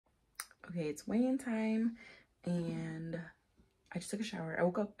Okay, it's weigh-in time, and I just took a shower. I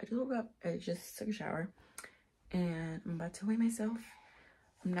just woke up, I just took a shower, and I'm about to weigh myself.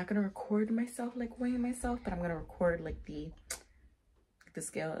 I'm not gonna record myself like weighing myself, but I'm gonna record like the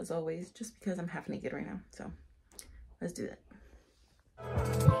scale as always, just because I'm half naked right now. So let's do that.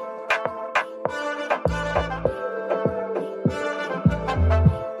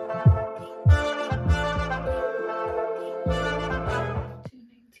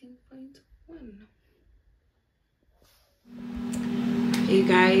 Hey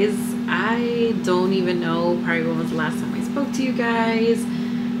guys, I don't even know probably when was the last time I spoke to you guys.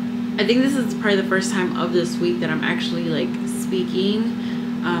 I think this is probably the first time of this week that I'm actually like speaking.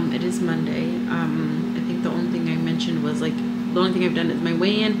 It is Monday. I think the only thing I mentioned was like the only thing I've done is my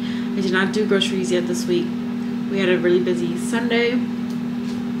weigh-in. I did not do groceries yet this week. We had a really busy Sunday.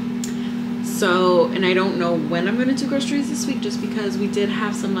 So, and I don't know when I'm gonna do groceries this week, just because we did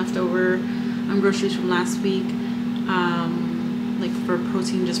have some leftover groceries from last week. Like for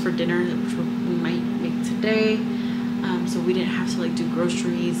protein just for dinner, which we might make today. So we didn't have to like do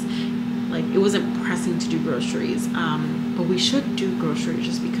groceries. Like it wasn't pressing to do groceries. But we should do groceries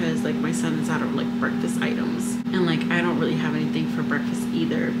just because like my son is out of like breakfast items. And like I don't really have anything for breakfast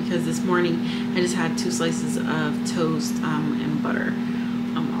either, because this morning I just had 2 slices of toast and butter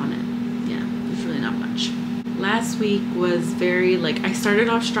on it. Yeah, there's really not much. Last week was very like, I started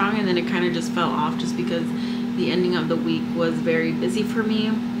off strong and then it kind of just fell off just because the ending of the week was very busy for me.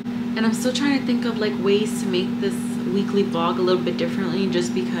 And I'm still trying to think of like ways to make this weekly vlog a little bit differently,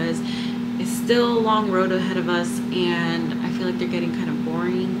 just because it's still a long road ahead of us and I feel like they're getting kind of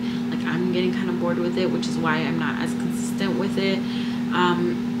boring. Like I'm getting kind of bored with it, which is why I'm not as consistent with it.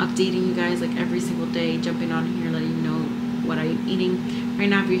 Updating you guys like every single day, jumping on here, letting you know what I'm eating. Right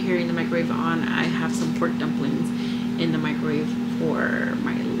now, if you're hearing the microwave on, I have some pork dumplings in the microwave for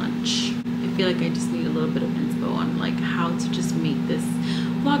my lunch. I feel like I just need a little bit of inspo on like how to just make this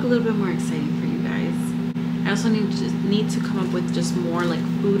vlog a little bit more exciting for you guys. I also need to come up with just more like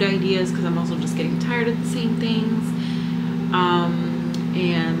food ideas, because I'm also just getting tired of the same things,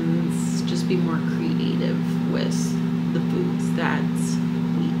 and just be more creative with the foods that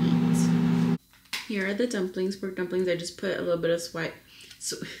we eat. Here are the dumplings, pork dumplings. I just put a little bit of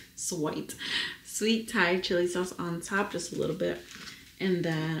sweet Thai chili sauce on top, just a little bit. And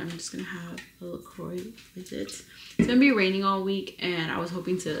then I'm just gonna have a LaCroix with it. It's gonna be raining all week, and I was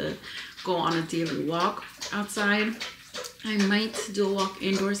hoping to go on a daily walk outside. I might do a walk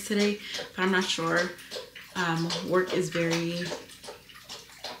indoors today, but I'm not sure. Work is very...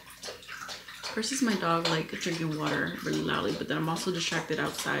 First is my dog like drinking water really loudly, but then I'm also distracted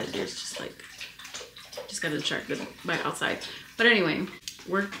outside. There's just like, just got distracted by outside. But anyway,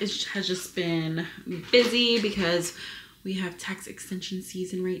 work has just been busy because we have tax extension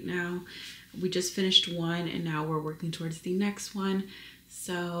season right now. We just finished one and now we're working towards the next one.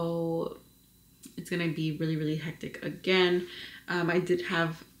 So it's gonna be really, really hectic again. I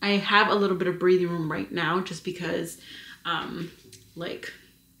have a little bit of breathing room right now, just because like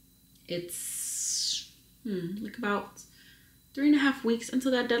it's like about 3.5 weeks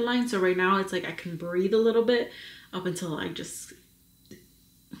until that deadline. So right now it's like I can breathe a little bit up until I just,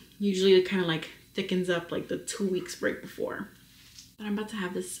 usually it kind of like thickens up like the 2 weeks break before. But I'm about to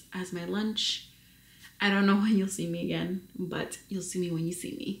have this as my lunch. I don't know when you'll see me again, but you'll see me when you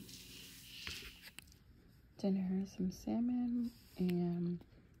see me. Dinner, some salmon and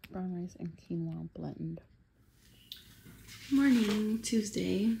brown rice and quinoa blend. Morning,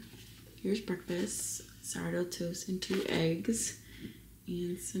 Tuesday. Here's breakfast. Sourdough toast and 2 eggs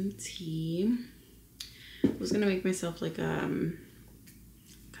and some tea. I was gonna make myself like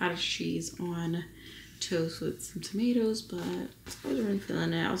cottage cheese on toast with some tomatoes, but I wasn't really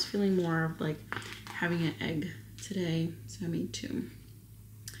feeling it. I was feeling more of like having an egg today, so I made 2.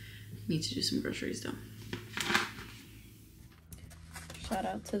 Need to do some groceries though. Shout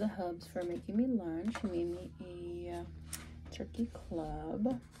out to the Hubs for making me lunch. He made me a turkey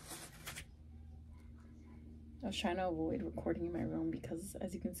club. I was trying to avoid recording in my room because,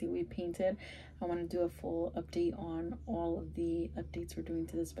 as you can see, we painted. I want to do a full update on all of the updates we're doing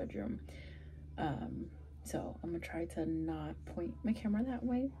to this bedroom. So I'm gonna try to not point my camera that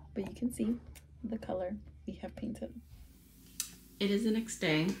way, but you can see the color we have painted. It is the next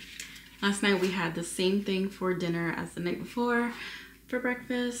day. Last night we had the same thing for dinner as the night before. For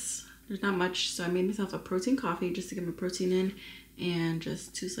breakfast, there's not much, so I made myself a protein coffee just to get my protein in, and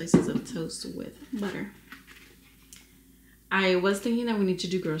just 2 slices of toast with butter. I was thinking that we need to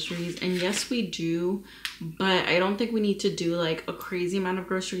do groceries, and yes we do, but I don't think we need to do like a crazy amount of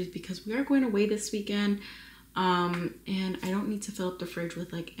groceries because we are going away this weekend. And I don't need to fill up the fridge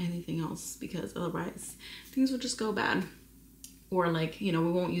with like anything else, because otherwise things will just go bad. Or like, you know,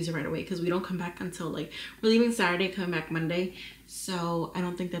 we won't use it right away because we don't come back until like, we're leaving Saturday, coming back Monday. So I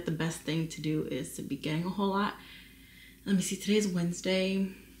don't think that the best thing to do is to be getting a whole lot. Let me see, today's Wednesday.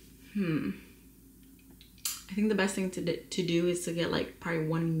 I think the best thing to do is to get like probably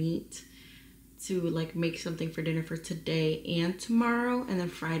one meat to like make something for dinner for today and tomorrow. And then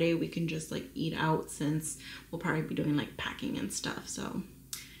Friday we can just like eat out, since we'll probably be doing like packing and stuff. So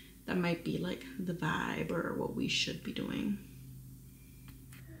that might be like the vibe, or what we should be doing.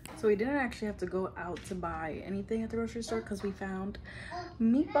 So we didn't actually have to go out to buy anything at the grocery store because we found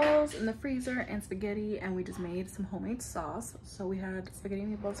meatballs in the freezer and spaghetti, and we just made some homemade sauce. So we had spaghetti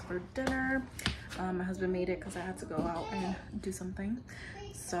and meatballs for dinner. My husband made it because I had to go out and do something.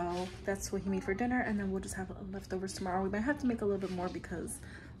 So that's what he made for dinner, and then we'll just have leftovers tomorrow. We might have to make a little bit more because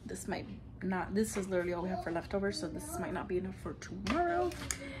this is literally all we have for leftovers, so this might not be enough for tomorrow.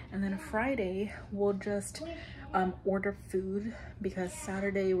 And then Friday we'll just order food, because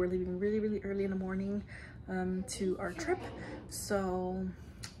Saturday we're leaving really early in the morning to our trip, so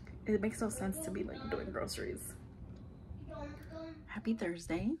it makes no sense to be like doing groceries. Happy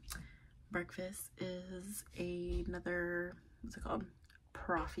Thursday. Breakfast is another, what's it called,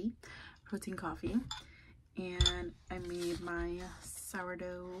 protein coffee, and I made my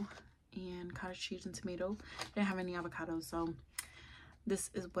sourdough and cottage cheese and tomato. I didn't have any avocados, so this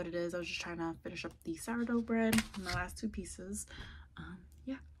is what it is. I was just trying to finish up the sourdough bread, my last 2 pieces.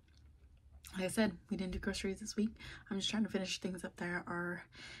 Yeah, like I said, we didn't do groceries this week. I'm just trying to finish things up that are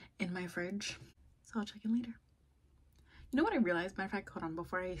in my fridge, so I'll check in later. You know what I realized, matter of fact, hold on,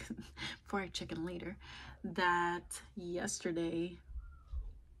 before I check in later, that yesterday,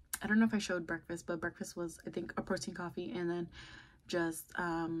 I don't know if I showed breakfast, but breakfast was, I think, a protein coffee and then just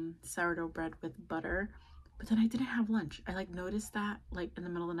sourdough bread with butter. But then I didn't have lunch. I like noticed that like in the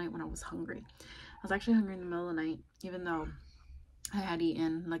middle of the night when I was hungry. I was actually hungry in the middle of the night, even though I had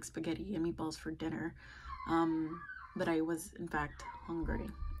eaten like spaghetti and meatballs for dinner. But I was in fact hungry,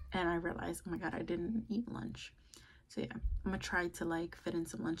 and I realized, oh my god, I didn't eat lunch. So yeah, I'm gonna try to like fit in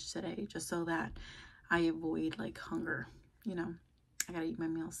some lunch today, just so that I avoid like hunger. You know, I gotta eat my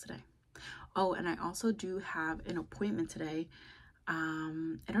meals today. Oh, and I also do have an appointment today.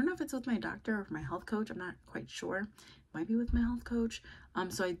 I don't know if it's with my doctor or my health coach. I'm not quite sure. It might be with my health coach.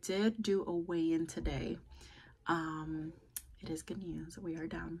 So I did do a weigh-in today. It is good news. We are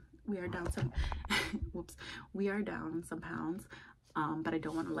down some whoops, we are down some pounds. But I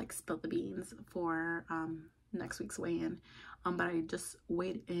don't want to like spill the beans for next week's weigh-in. But I just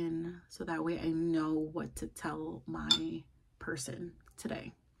weighed in so that way I know what to tell my person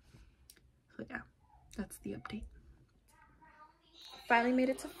today. So yeah, that's the update. Finally made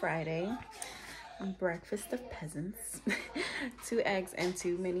it to Friday. Breakfast of peasants. 2 eggs and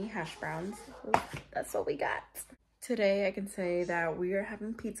 2 mini hash browns. That's what we got. Today I can say that we are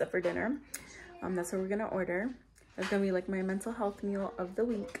having pizza for dinner. That's what we're gonna order. That's gonna be like my mental health meal of the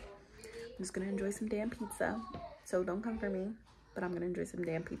week. I'm just gonna enjoy some damn pizza. So don't come for me, but I'm gonna enjoy some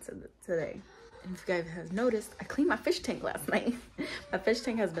damn pizza today. And if you guys have noticed, I cleaned my fish tank last night. My fish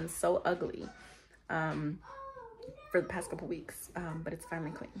tank has been so ugly for the past couple weeks, but it's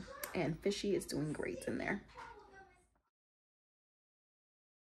finally clean, and Fishy is doing great in there.